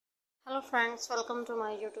Hello friends, welcome to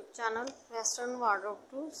my YouTube channel Western Wardrobe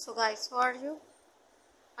Tools. So guys, how are you?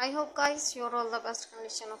 I hope guys you're all the best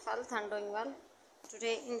condition of health and doing well.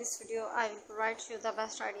 Today in this video I will provide you the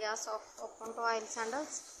best ideas of open toe heel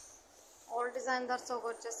sandals. All designs are so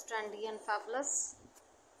gorgeous, trendy and fabulous.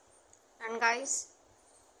 And guys,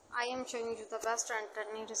 I am showing you the best and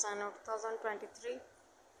trending design of 2023.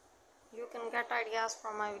 You can get ideas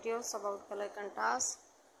from my videos about color contrast,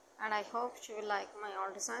 and I hope you will like my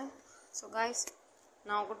all design. So guys,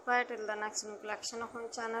 now goodbye till the next new collection of my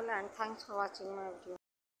channel, and thanks for watching my video.